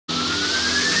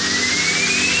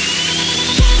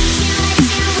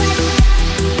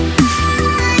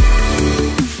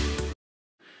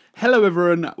Hello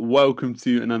everyone, welcome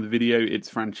to another video. It's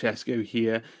Francesco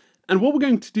here, and what we're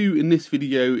going to do in this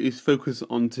video is focus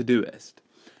on Todoist.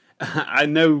 I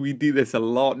know we do this a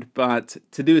lot, but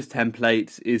Todoist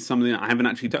templates is something that I haven't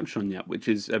actually touched on yet, which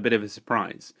is a bit of a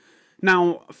surprise.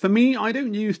 Now, for me, I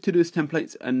don't use Todoist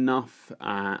templates enough.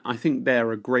 I think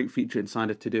they're a great feature inside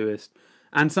of Todoist,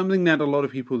 and something that a lot of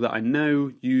people that I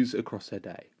know use across their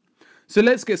day. So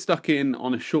let's get stuck in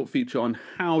on a short feature on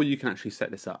how you can actually set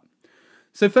this up.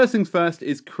 So first things first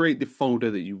is create the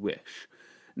folder that you wish.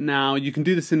 Now you can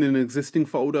do this in an existing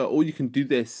folder, or you can do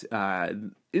this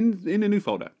in a new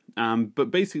folder. But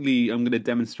basically I'm going to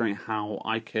demonstrate how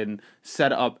I can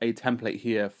set up a template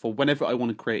here for whenever I want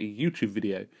to create a YouTube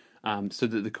video, so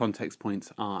that the context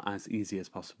points are as easy as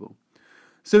possible.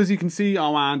 So as you can see,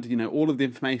 I'll add all of the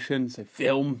information, so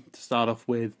film to start off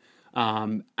with,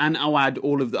 and I'll add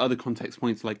all of the other context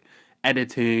points like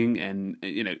editing and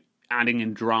adding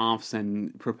in drafts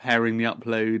and preparing the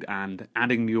upload and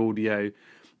adding the audio.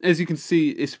 As you can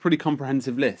see, it's a pretty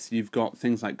comprehensive list. You've got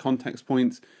things like context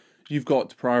points, you've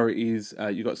got priorities,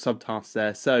 you've got subtasks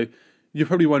there. So you're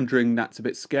probably wondering that's a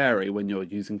bit scary when you're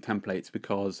using templates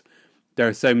because there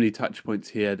are so many touch points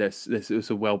here. This is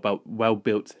a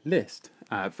well-built list,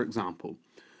 for example.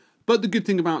 But the good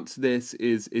thing about this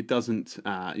is it doesn't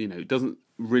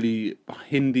really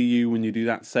hinder you when you do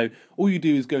that. So all you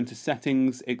do is go into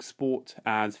settings, export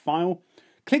as file,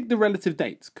 click the relative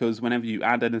dates, because whenever you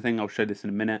add anything, I'll show this in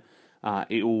a minute,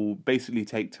 it will basically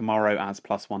take tomorrow as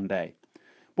 +1 day.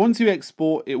 Once you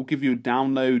export, it will give you a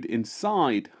download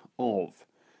inside of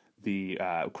the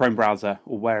Chrome browser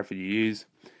or wherever you use.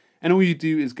 And all you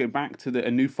do is go back to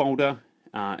a new folder,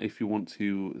 if you want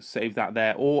to save that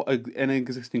there, or an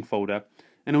existing folder,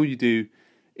 and all you do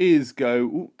is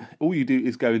go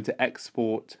into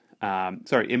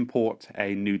import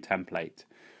a new template.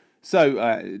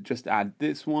 So just add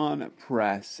this one,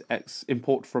 press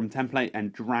import from template,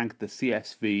 and drag the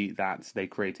CSV that they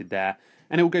created there,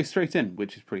 and it will go straight in,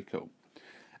 which is pretty cool.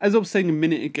 As I was saying a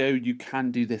minute ago, you can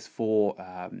do this for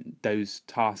those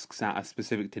tasks that are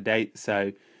specific to date.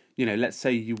 So let's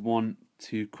say you want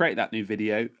to create that new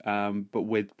video, but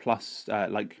with plus,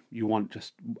 like you want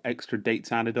just extra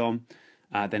dates added on,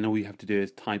 then all you have to do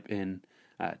is type in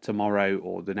tomorrow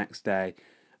or the next day,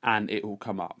 and it will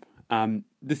come up.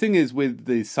 The thing is, with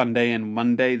the Sunday and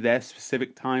Monday, they're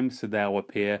specific times, so they'll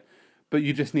appear, but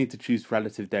you just need to choose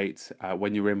relative dates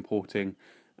when you're importing,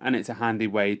 and it's a handy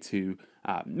way to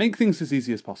make things as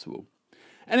easy as possible.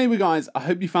 Anyway guys, I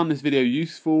hope you found this video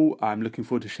useful. I'm looking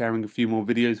forward to sharing a few more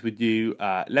videos with you.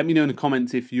 Let me know in the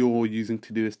comments if you're using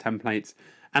Todoist templates,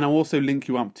 and I'll also link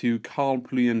you up to Carl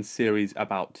Pluyan's series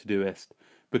about Todoist,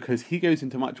 because he goes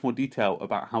into much more detail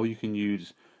about how you can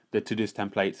use the Todoist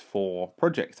templates for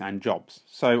projects and jobs.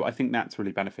 So I think that's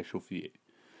really beneficial for you.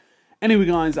 Anyway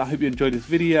guys, I hope you enjoyed this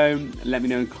video. Let me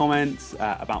know in the comments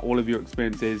about all of your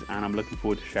experiences, and I'm looking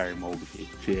forward to sharing more with you.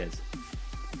 Cheers.